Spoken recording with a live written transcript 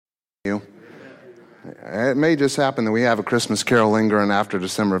you. It may just happen that we have a Christmas carol lingering after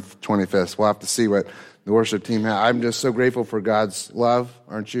December 25th. We'll have to see what the worship team has. I'm just so grateful for God's love,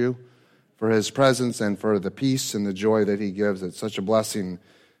 aren't you? For his presence and for the peace and the joy that he gives. It's such a blessing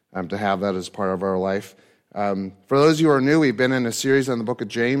to have that as part of our life. For those of you who are new, we've been in a series on the book of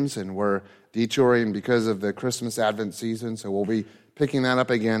James, and we're detouring because of the Christmas Advent season, so we'll be picking that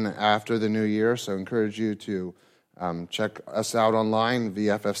up again after the new year. So I encourage you to check us out online,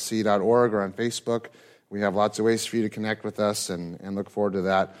 vffc.org, or on Facebook. We have lots of ways for you to connect with us, and look forward to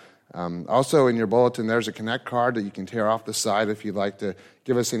that. Also, in your bulletin, there's a Connect card that you can tear off the side if you'd like to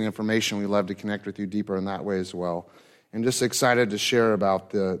give us any information. We'd love to connect with you deeper in that way as well. And just excited to share about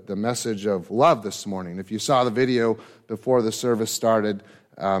the message of love this morning. If you saw the video before the service started,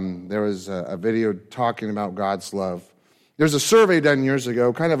 there was a video talking about God's love. There's a survey done years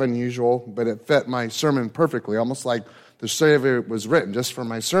ago, kind of unusual, but it fit my sermon perfectly, almost like the survey was written just for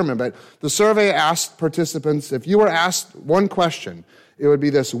my sermon. But the survey asked participants, if you were asked one question, it would be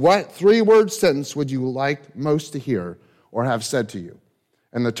this: what three-word sentence would you like most to hear or have said to you?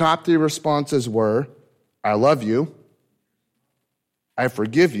 And the top three responses were, I love you, I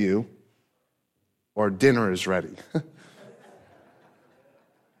forgive you, or dinner is ready.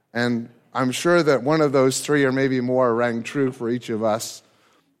 And I'm sure that one of those three or maybe more rang true for each of us.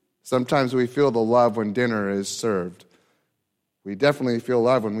 Sometimes we feel the love when dinner is served. We definitely feel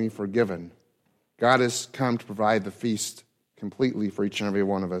love when we're forgiven. God has come to provide the feast completely for each and every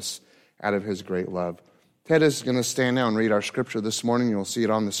one of us out of his great love. Ted is going to stand now and read our scripture this morning. You'll see it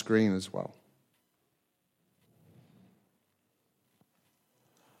on the screen as well.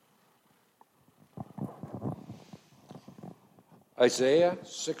 Isaiah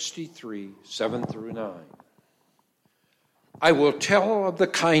 63, 7 through 9. I will tell of the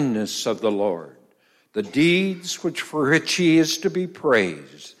kindness of the Lord, the deeds for which he is to be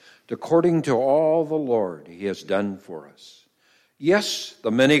praised, according to all the Lord he has done for us. Yes, the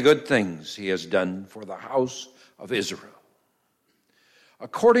many good things he has done for the house of Israel.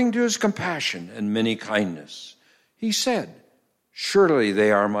 According to his compassion and many kindness, he said, surely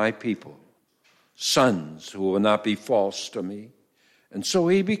they are my people, sons who will not be false to me. And so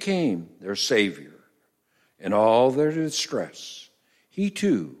he became their Savior. In all their distress, he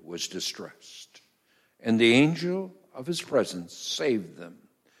too was distressed. And the angel of his presence saved them.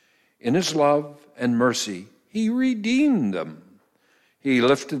 In his love and mercy, he redeemed them. He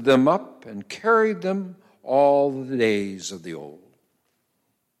lifted them up and carried them all the days of the old.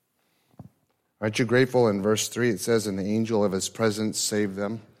 Aren't you grateful? In verse 3, it says, and the angel of his presence saved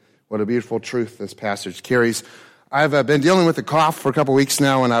them. What a beautiful truth this passage carries. I've been dealing with a cough for a couple weeks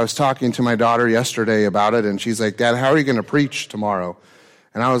now, and I was talking to my daughter yesterday about it, and she's like, Dad, how are you going to preach tomorrow?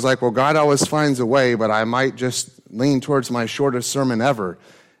 And I was like, well, God always finds a way, but I might just lean towards my shortest sermon ever.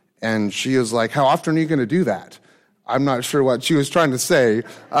 And she was like, how often are you going to do that? I'm not sure what she was trying to say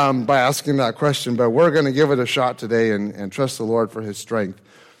by asking that question, but we're going to give it a shot today and trust the Lord for his strength.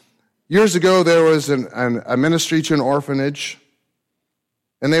 Years ago, there was a ministry to an orphanage,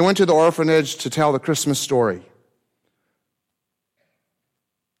 and they went to the orphanage to tell the Christmas story.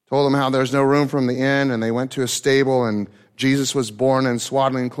 Told them how there's no room from the inn, and they went to a stable, and Jesus was born in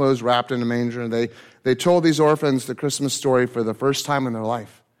swaddling clothes, wrapped in a manger. And they told these orphans the Christmas story for the first time in their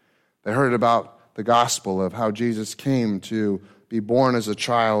life. They heard about the gospel of how Jesus came to be born as a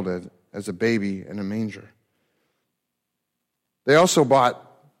child, as a baby in a manger. They also bought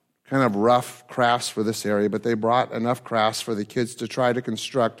kind of rough crafts for this area, but they brought enough crafts for the kids to try to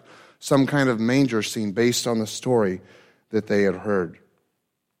construct some kind of manger scene based on the story that they had heard.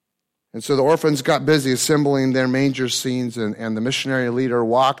 And so the orphans got busy assembling their manger scenes, and the missionary leader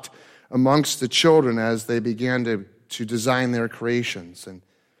walked amongst the children as they began to design their creations. And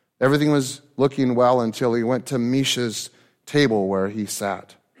everything was looking well until he went to Misha's table where he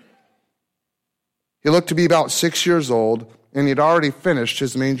sat. He looked to be about 6 years old, and he'd already finished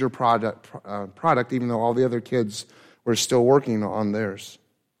his manger product, even though all the other kids were still working on theirs.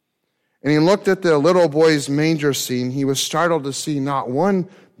 And he looked at the little boy's manger scene. He was startled to see not one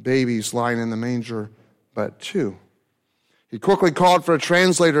babies lying in the manger, but two. He quickly called for a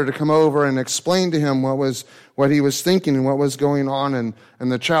translator to come over and explain to him what he was thinking and what was going on, and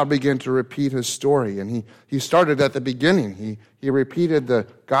the child began to repeat his story. And he started at the beginning. He repeated the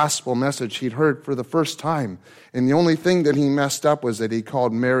gospel message he'd heard for the first time. And the only thing that he messed up was that he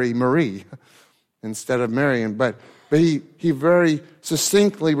called Mary Marie instead of Marian. But he very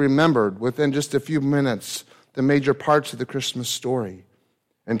succinctly remembered within just a few minutes the major parts of the Christmas story,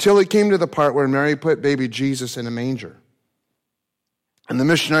 until he came to the part where Mary put baby Jesus in a manger. And the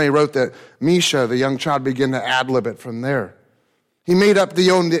missionary wrote that Misha, the young child, began to ad-lib it from there. He made up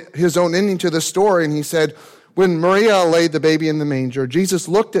his own ending to the story, and he said, when Maria laid the baby in the manger, Jesus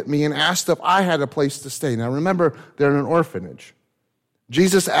looked at me and asked if I had a place to stay. Now remember, they're in an orphanage.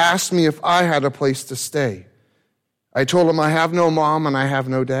 Jesus asked me if I had a place to stay. I told him I have no mom and I have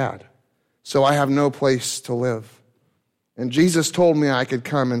no dad, so I have no place to live. And Jesus told me I could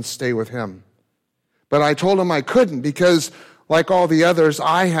come and stay with him. But I told him I couldn't because, like all the others,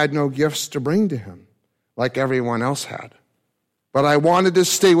 I had no gifts to bring to him, like everyone else had. But I wanted to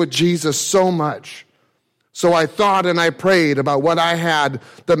stay with Jesus so much. So I thought and I prayed about what I had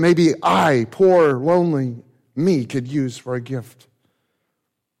that maybe I, poor, lonely me, could use for a gift.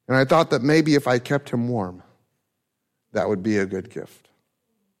 And I thought that maybe if I kept him warm, that would be a good gift.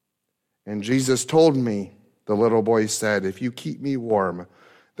 And Jesus told me, the little boy said, if you keep me warm,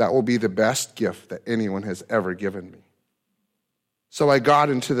 that will be the best gift that anyone has ever given me. So I got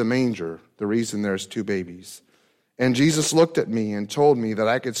into the manger, the reason there's 2 babies. And Jesus looked at me and told me that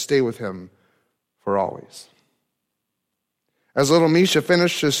I could stay with him for always. As little Misha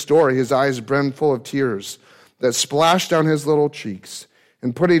finished his story, his eyes brimmed full of tears that splashed down his little cheeks.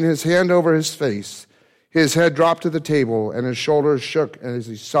 And putting his hand over his face, his head dropped to the table and his shoulders shook as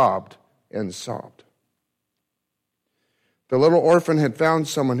he sobbed and sobbed. The little orphan had found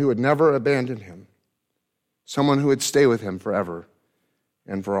someone who would never abandon him, someone who would stay with him forever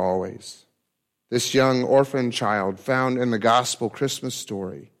and for always. This young orphan child found in the gospel Christmas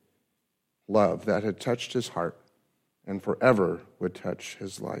story love that had touched his heart and forever would touch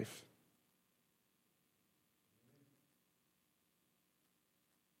his life.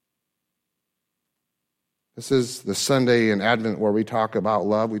 This is the Sunday in Advent where we talk about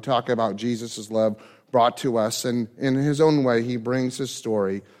love. We talk about Jesus' love brought to us, and in his own way, he brings his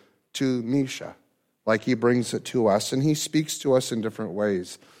story to Misha, like he brings it to us, and he speaks to us in different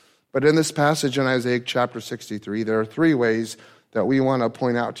ways. But in this passage in Isaiah chapter 63, there are 3 ways that we want to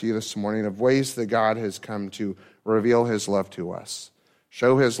point out to you this morning of ways that God has come to reveal his love to us,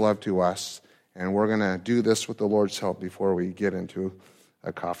 show his love to us, and we're going to do this with the Lord's help before we get into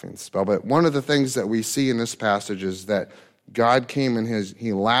a coughing spell. But one of the things that we see in this passage is that God came and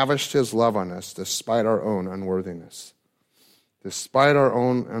he lavished his love on us despite our own unworthiness. Despite our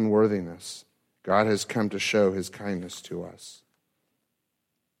own unworthiness, God has come to show his kindness to us.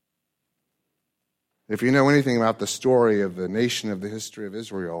 If you know anything about the story of the nation of the history of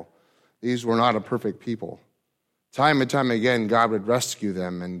Israel, these were not a perfect people. Time and time again, God would rescue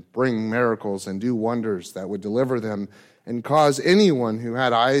them and bring miracles and do wonders that would deliver them and cause anyone who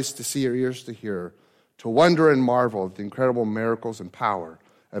had eyes to see or ears to hear to wonder and marvel at the incredible miracles and power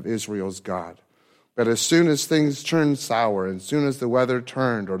of Israel's God. But as soon as things turned sour, and as soon as the weather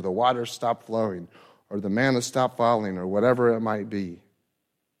turned, or the water stopped flowing, or the manna stopped falling, or whatever it might be,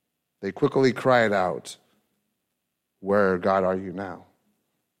 they quickly cried out, "Where, God, are you now?"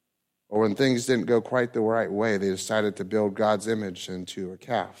 Or when things didn't go quite the right way, they decided to build God's image into a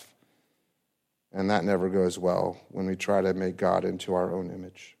calf. And that never goes well when we try to make God into our own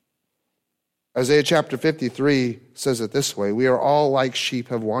image. Isaiah chapter 53 says it this way: we are all like sheep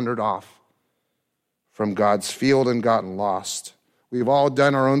have wandered off from God's field and gotten lost. We've all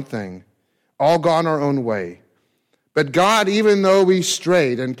done our own thing, all gone our own way. But God, even though we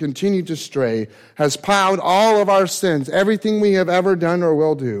strayed and continue to stray, has piled all of our sins, everything we have ever done or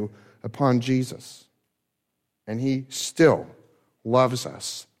will do, upon Jesus. And he still loves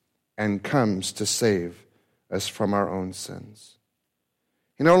us and comes to save us from our own sins.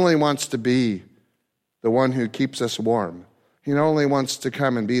 He not only wants to be the one who keeps us warm, he not only wants to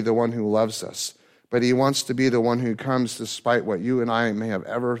come and be the one who loves us, but he wants to be the one who comes despite what you and I may have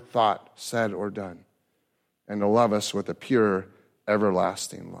ever thought, said, or done, and to love us with a pure,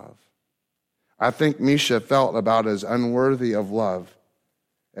 everlasting love. I think Misha felt about as unworthy of love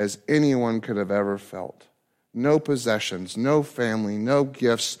as anyone could have ever felt. No possessions, no family, no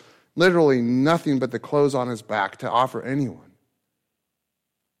gifts, literally nothing but the clothes on his back to offer anyone.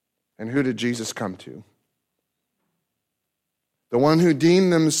 And who did Jesus come to? The one who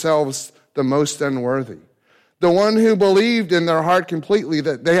deemed themselves the most unworthy. The one who believed in their heart completely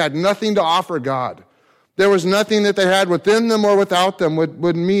that they had nothing to offer God. There was nothing that they had within them or without them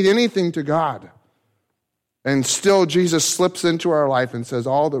would mean anything to God. And still Jesus slips into our life and says,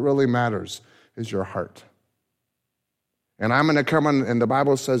 all that really matters is your heart. And I'm going to come on, and the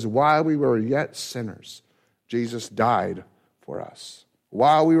Bible says, while we were yet sinners, Jesus died for us.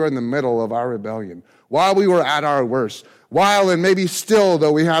 While we were in the middle of our rebellion, while we were at our worst, while and maybe still,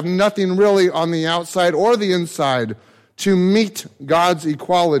 though we have nothing really on the outside or the inside to meet God's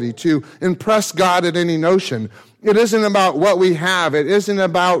equality, to impress God at any notion. It isn't about what we have. It isn't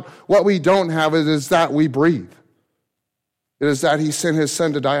about what we don't have. It is that we breathe. It is that he sent his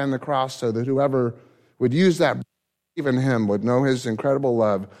son to die on the cross so that whoever would use that, even him, would know his incredible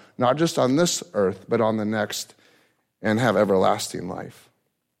love, not just on this earth, but on the next, and have everlasting life.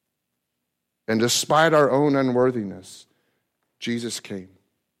 And despite our own unworthiness, Jesus came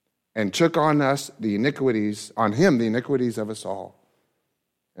and took on the iniquities of us all,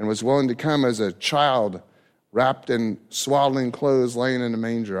 and was willing to come as a child wrapped in swaddling clothes, laying in a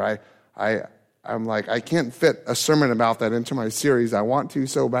manger. I'm like, I can't fit a sermon about that into my series. I want to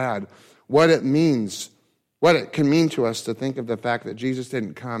so bad. What it means, what it can mean to us to think of the fact that Jesus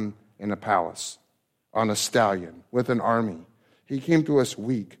didn't come in a palace, on a stallion, with an army. He came to us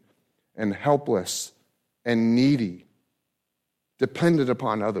weak and helpless and needy, dependent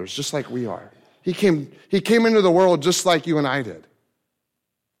upon others, just like we are. He came into the world just like you and I did.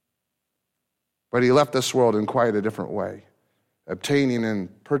 But he left this world in quite a different way, obtaining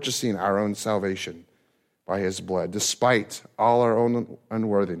and purchasing our own salvation by his blood. Despite all our own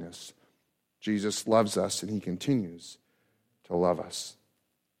unworthiness, Jesus loves us, and he continues to love us.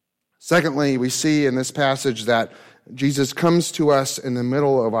 Secondly, we see in this passage that Jesus comes to us in the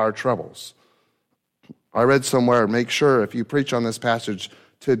middle of our troubles. I read somewhere, make sure if you preach on this passage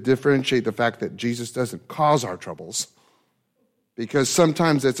to differentiate the fact that Jesus doesn't cause our troubles. Because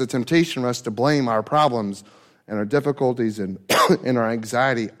sometimes it's a temptation for us to blame our problems and our difficulties and our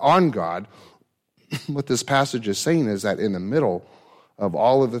anxiety on God. What this passage is saying is that in the middle of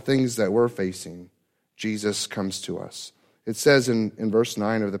all of the things that we're facing, Jesus comes to us. It says in verse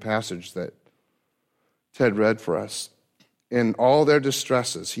 9 of the passage that Ted read for us, in all their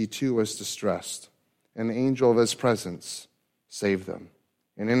distresses, he too was distressed. An angel of his presence saved them.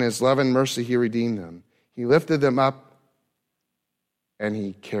 And in his love and mercy, he redeemed them. He lifted them up and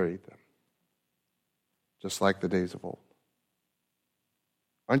he carried them, just like the days of old.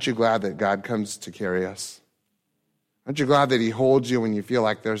 Aren't you glad that God comes to carry us? Aren't you glad that he holds you when you feel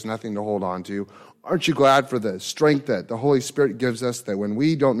like there's nothing to hold on to? Aren't you glad for the strength that the Holy Spirit gives us, that when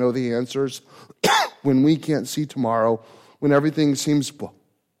we don't know the answers, when we can't see tomorrow, when everything seems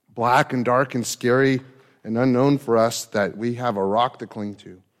black and dark and scary and unknown for us, that we have a rock to cling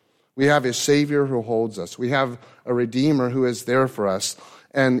to. We have a Savior who holds us. We have a Redeemer who is there for us.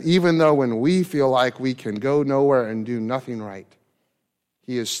 And even though when we feel like we can go nowhere and do nothing right,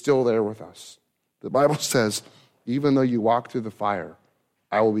 he is still there with us. The Bible says, even though you walk through the fire,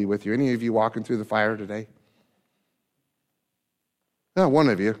 I will be with you. Any of you walking through the fire today? No, one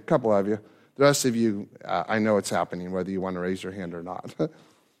of you, a couple of you. The rest of you, I know it's happening, whether you want to raise your hand or not.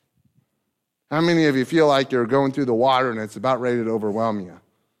 How many of you feel like you're going through the water and it's about ready to overwhelm you?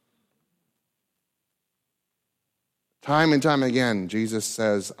 Time and time again, Jesus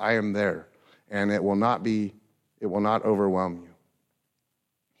says, I am there, and it will not overwhelm you.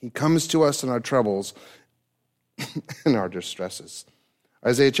 He comes to us in our troubles and our distresses.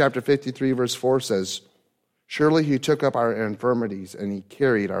 Isaiah chapter 53, verse 4 says, surely he took up our infirmities and he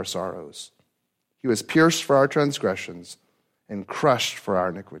carried our sorrows. He was pierced for our transgressions and crushed for our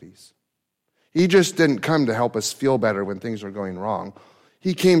iniquities. He just didn't come to help us feel better when things are going wrong.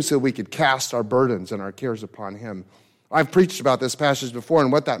 He came so we could cast our burdens and our cares upon him. I've preached about this passage before,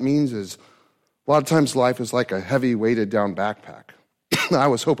 and what that means is a lot of times life is like a heavy, weighted down backpack. I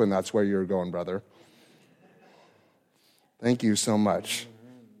was hoping that's where you were going, brother. Thank you so much.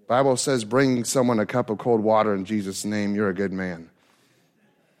 The Bible says, bring someone a cup of cold water in Jesus' name. You're a good man.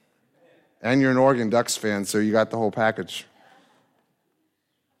 And you're an Oregon Ducks fan, so you got the whole package.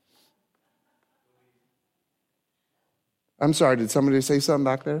 I'm sorry, did somebody say something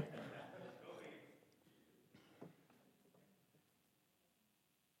back there?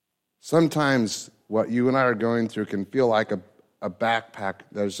 Sometimes what you and I are going through can feel like a backpack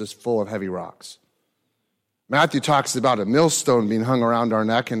that is just full of heavy rocks. Matthew talks about a millstone being hung around our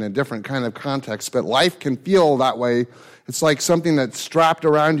neck in a different kind of context, but life can feel that way. It's like something that's strapped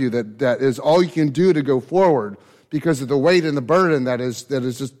around you that is all you can do to go forward because of the weight and the burden that is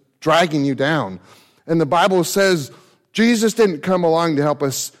just dragging you down. And the Bible says Jesus didn't come along to help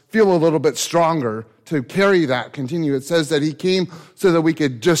us feel a little bit stronger, to carry that, continue. It says that he came so that we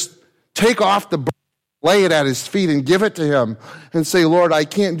could just take off the burden, lay it at his feet and give it to him and say, Lord, I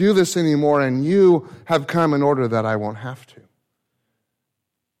can't do this anymore, and you have come in order that I won't have to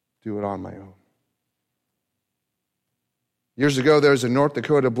do it on my own. Years ago, there was a North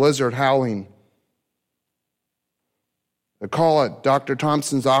Dakota blizzard howling. A call at Dr.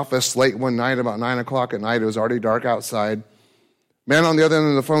 Thompson's office late one night, about 9 o'clock at night. It was already dark outside. Man on the other end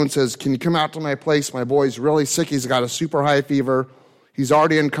of the phone says, can you come out to my place? My boy's really sick. He's got a super high fever. He's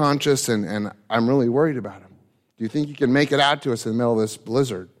already unconscious, and I'm really worried about him. Do you think you can make it out to us in the middle of this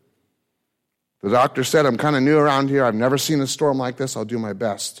blizzard? The doctor said, I'm kind of new around here. I've never seen a storm like this. I'll do my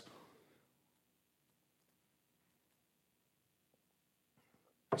best.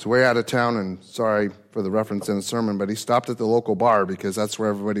 He's way out of town, and sorry for the reference in the sermon, but he stopped at the local bar because that's where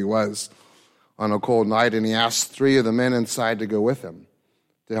everybody was on a cold night, and he asked 3 of the men inside to go with him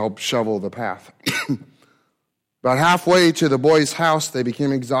to help shovel the path. About halfway to the boys' house, they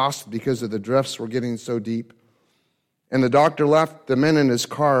became exhausted because of the drifts were getting so deep. And the doctor left the men in his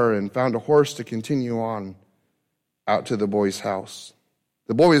car and found a horse to continue on out to the boy's house.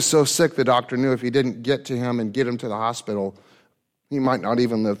 The boy was so sick, the doctor knew if he didn't get to him and get him to the hospital, he might not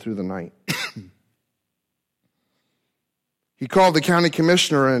even live through the night. He called the county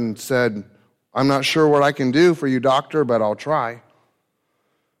commissioner and said, I'm not sure what I can do for you, doctor, but I'll try.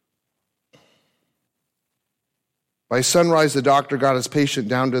 By sunrise, the doctor got his patient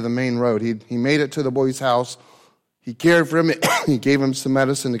down to the main road. He made it to the boy's house. He cared for him. He gave him some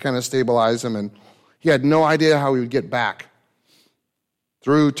medicine to kind of stabilize him, and he had no idea how he would get back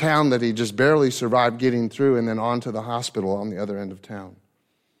through town that he just barely survived getting through and then on to the hospital on the other end of town.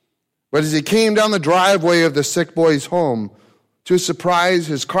 But as he came down the driveway of the sick boy's home, to his surprise,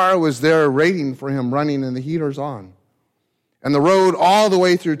 his car was there waiting for him, running and the heaters on. And the road all the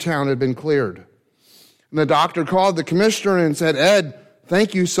way through town had been cleared. And the doctor called the commissioner and said, Ed,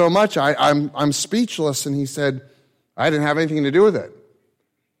 thank you so much. I'm speechless. And he said, I didn't have anything to do with it.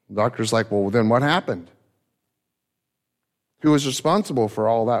 The doctor's like, well, then what happened? Who was responsible for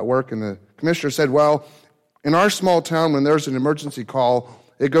all that work? And the commissioner said, well, in our small town, when there's an emergency call,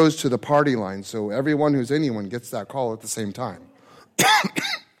 it goes to the party line. So everyone who's anyone gets that call at the same time.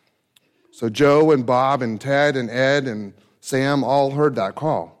 So Joe and Bob and Ted and Ed and Sam all heard that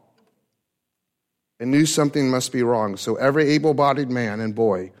call and knew something must be wrong. So every able-bodied man and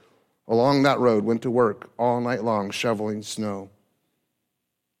boy along that road went to work all night long shoveling snow.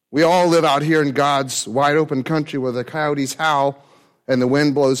 We all live out here in God's wide-open country where the coyotes howl and the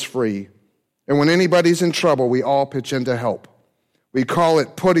wind blows free. And when anybody's in trouble, we all pitch in to help. We call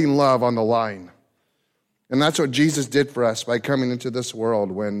it putting love on the line. And that's what Jesus did for us by coming into this world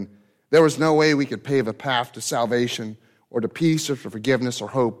when there was no way we could pave a path to salvation or to peace or to forgiveness or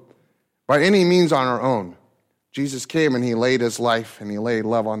hope by any means on our own. Jesus came and he laid his life and he laid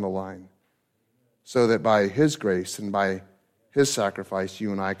love on the line so that by his grace and by his sacrifice,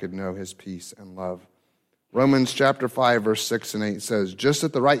 you and I could know his peace and love. Romans chapter 5, verse 6 and 8 says, just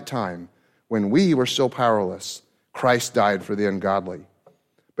at the right time, when we were still powerless, Christ died for the ungodly.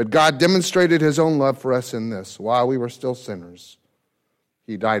 But God demonstrated his own love for us in this. While we were still sinners,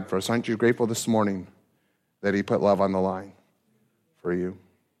 he died for us. Aren't you grateful this morning that he put love on the line for you?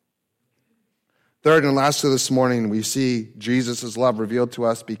 Third and lastly this morning, we see Jesus' love revealed to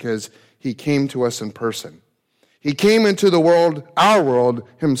us because he came to us in person. He came into the world, our world,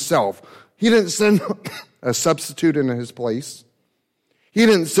 himself. He didn't send a substitute in his place. He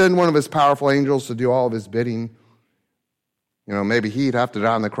didn't send one of his powerful angels to do all of his bidding. You know, maybe he'd have to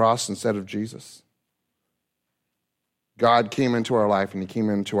die on the cross instead of Jesus. God came into our life, and he came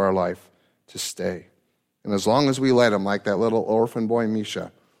into our life to stay. And as long as we let him, like that little orphan boy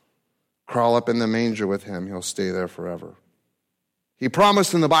Misha, crawl up in the manger with him, he'll stay there forever. He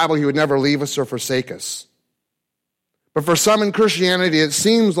promised in the Bible he would never leave us or forsake us. But for some in Christianity, it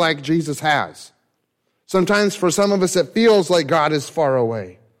seems like Jesus has. Sometimes for some of us, it feels like God is far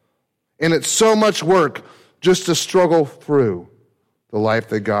away. And it's so much work just to struggle through the life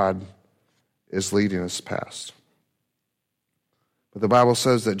that God is leading us past. But the Bible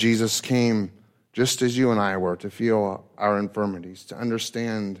says that Jesus came just as you and I were, to feel our infirmities, to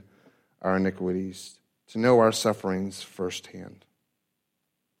understand our iniquities, to know our sufferings firsthand.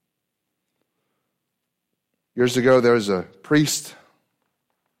 Years ago, there was a priest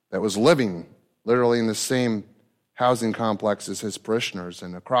that was living literally in the same housing complex as his parishioners,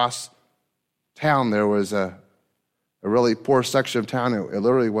 and across town there was a really poor section of town. It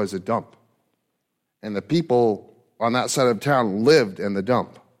literally was a dump. And the people on that side of town lived in the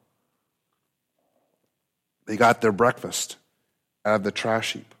dump. They got their breakfast out of the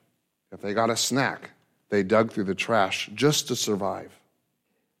trash heap. If they got a snack, they dug through the trash just to survive.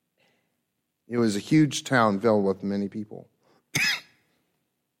 It was a huge town filled with many people.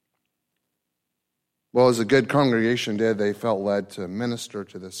 Well, as a good congregation did, they felt led to minister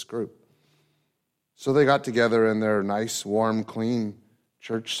to this group. So they got together in their nice, warm, clean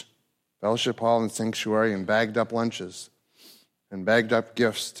church fellowship hall and sanctuary and bagged up lunches and bagged up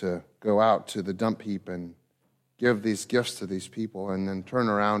gifts to go out to the dump heap and give these gifts to these people and then turn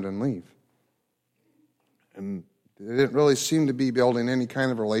around and leave. And they didn't really seem to be building any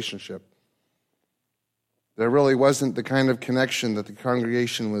kind of relationship. There really wasn't the kind of connection that the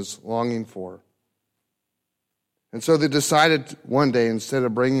congregation was longing for. And so they decided one day, instead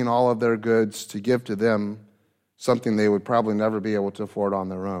of bringing all of their goods to give to them, something they would probably never be able to afford on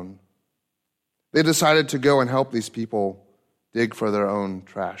their own, they decided to go and help these people dig for their own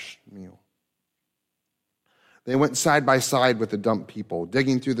trash meal. They went side by side with the dump people,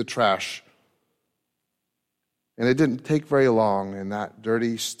 digging through the trash. And it didn't take very long in that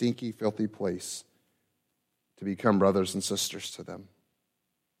dirty, stinky, filthy place to become brothers and sisters to them.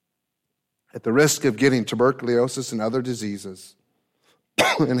 At the risk of getting tuberculosis and other diseases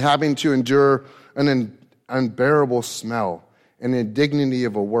and having to endure an unbearable smell and indignity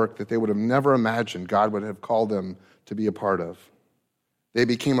of a work that they would have never imagined God would have called them to be a part of, they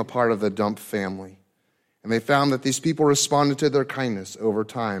became a part of the dump family. And they found that these people responded to their kindness over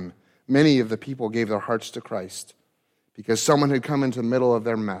time. Many of the people gave their hearts to Christ because someone had come into the middle of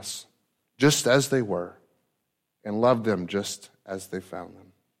their mess, just as they were, and loved them just as they found them.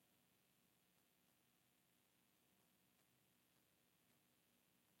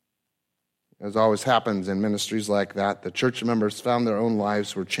 As always happens in ministries like that, the church members found their own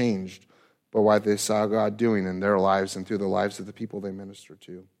lives were changed by what they saw God doing in their lives and through the lives of the people they ministered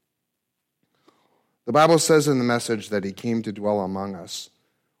to. The Bible says in the Message that he came to dwell among us.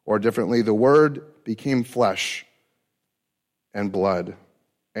 Or differently, the Word became flesh and blood,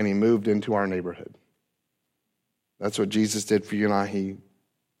 and he moved into our neighborhood. That's what Jesus did for you and I. He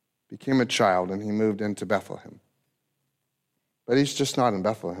became a child, and he moved into Bethlehem. But he's just not in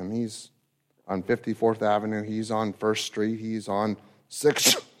Bethlehem. He's on 54th Avenue. He's on 1st Street. He's on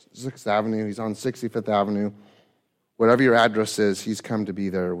 6th Avenue. He's on 65th Avenue. Whatever your address is, he's come to be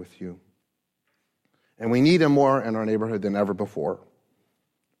there with you. And we need him more in our neighborhood than ever before.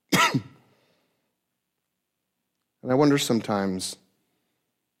 And I wonder sometimes,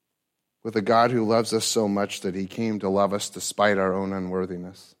 with a God who loves us so much that he came to love us despite our own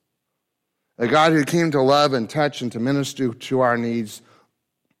unworthiness, a God who came to love and touch and to minister to our needs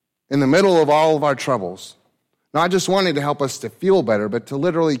in the middle of all of our troubles, not just wanting to help us to feel better, but to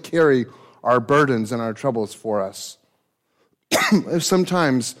literally carry our burdens and our troubles for us.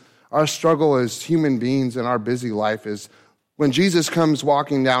 Sometimes our struggle as human beings in our busy life is when Jesus comes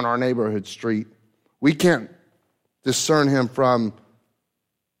walking down our neighborhood street, we can't discern him from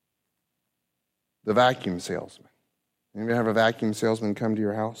the vacuum salesman. Anybody have a vacuum salesman come to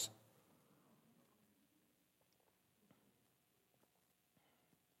your house?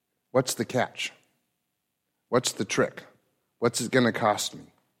 What's the catch? What's the trick? What's it going to cost me?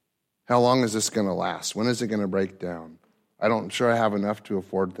 How long is this going to last? When is it going to break down? I'm sure I have enough to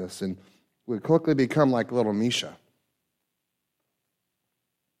afford this. And we quickly become like little Misha.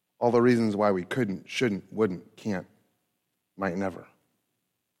 All the reasons why we couldn't, shouldn't, wouldn't, can't, might never.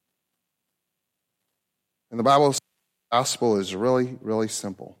 And the Bible says the gospel is really, really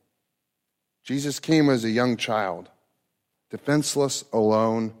simple. Jesus came as a young child, defenseless,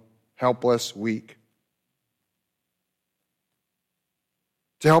 alone, helpless, weak,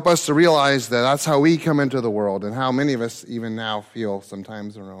 to help us to realize that that's how we come into the world and how many of us even now feel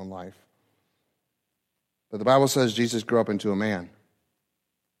sometimes in our own life. But the Bible says Jesus grew up into a man,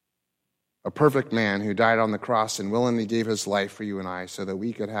 a perfect man who died on the cross and willingly gave his life for you and I so that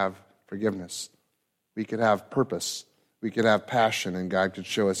we could have forgiveness, we could have purpose, we could have passion, and God could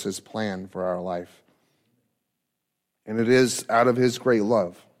show us his plan for our life. And it is out of his great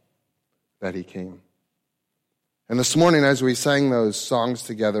love that he came. And this morning, as we sang those songs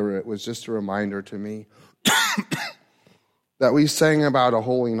together, it was just a reminder to me that we sang about a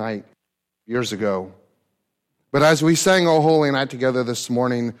holy night years ago. But as we sang O Holy Night together this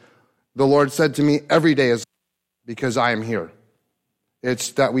morning, the Lord said to me, every day is because I am here.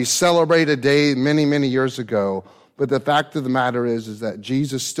 It's that we celebrate a day many, many years ago, but the fact of the matter is that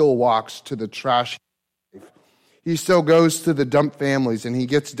Jesus still walks to the trash. He still goes to the dump families, and he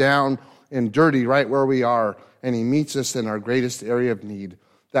gets down and dirty right where we are, and he meets us in our greatest area of need,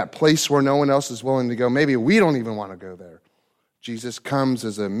 that place where no one else is willing to go. Maybe we don't even want to go there. Jesus comes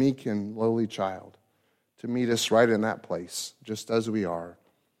as a meek and lowly child to meet us right in that place, just as we are.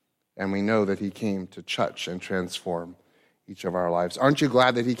 And we know that he came to touch and transform each of our lives. Aren't you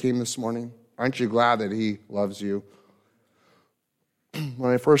glad that he came this morning? Aren't you glad that he loves you?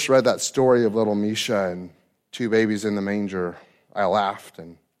 When I first read that story of little Misha and 2 babies in the manger, I laughed,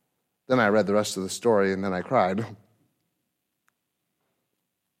 and then I read the rest of the story, and then I cried.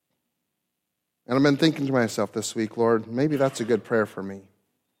 And I've been thinking to myself this week, Lord, maybe that's a good prayer for me.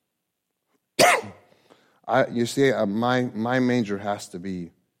 You see, my manger has to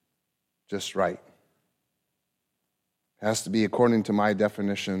be just right. It has to be according to my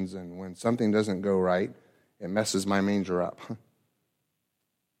definitions, and when something doesn't go right, it messes my manger up.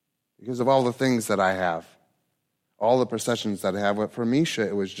 Because of all the things that I have. all the processions that I have. But for Misha,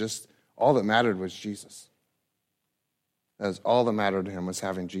 it was just, all that mattered was Jesus. As all that mattered to him was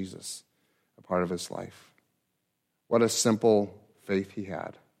having Jesus a part of his life. What a simple faith he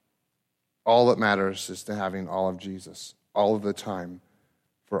had. All that matters is to having all of Jesus, all of the time,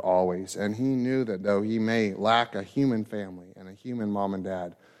 for always. And he knew that though he may lack a human family and a human mom and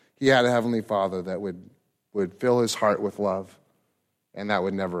dad, he had a heavenly Father that would fill his heart with love, and that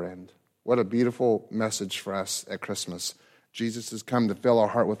would never end. What a beautiful message for us at Christmas. Jesus has come to fill our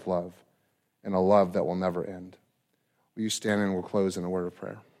heart with love, and a love that will never end. Will you stand and we'll close in a word of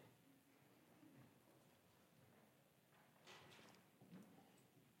prayer?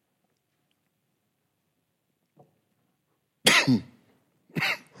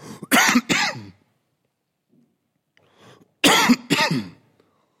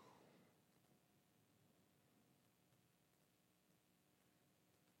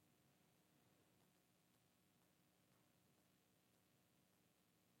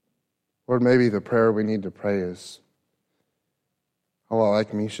 Lord, maybe the prayer we need to pray is a lot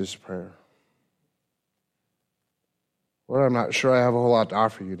like Misha's prayer. Lord, I'm not sure I have a whole lot to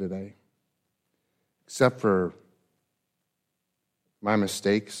offer you today, except for my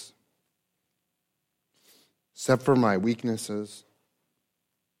mistakes, except for my weaknesses,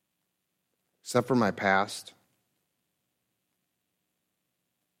 except for my past,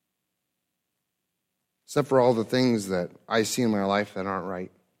 except for all the things that I see in my life that aren't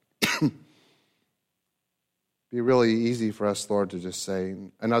right. Be really easy for us, Lord, to just say,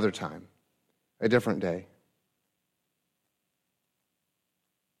 another time, a different day.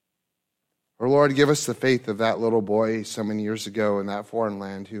 Or, Lord, give us the faith of that little boy so many years ago in that foreign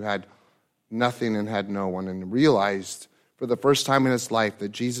land who had nothing and had no one and realized for the first time in his life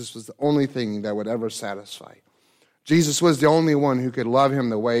that Jesus was the only thing that would ever satisfy. Jesus was the only one who could love him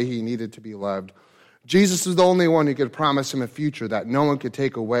the way he needed to be loved. Jesus was the only one who could promise him a future that no one could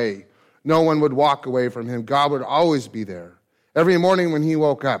take away. No one would walk away from him. God would always be there. Every morning when he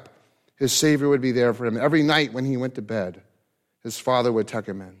woke up, his Savior would be there for him. Every night when he went to bed, his Father would tuck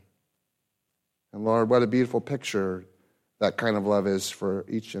him in. And Lord, what a beautiful picture that kind of love is for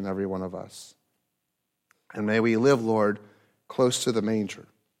each and every one of us. And may we live, Lord, close to the manger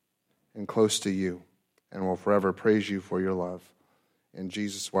and close to you. And we'll forever praise you for your love. In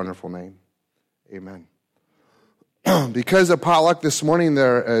Jesus' wonderful name, amen. Because of potluck this morning,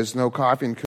 there is no coffee and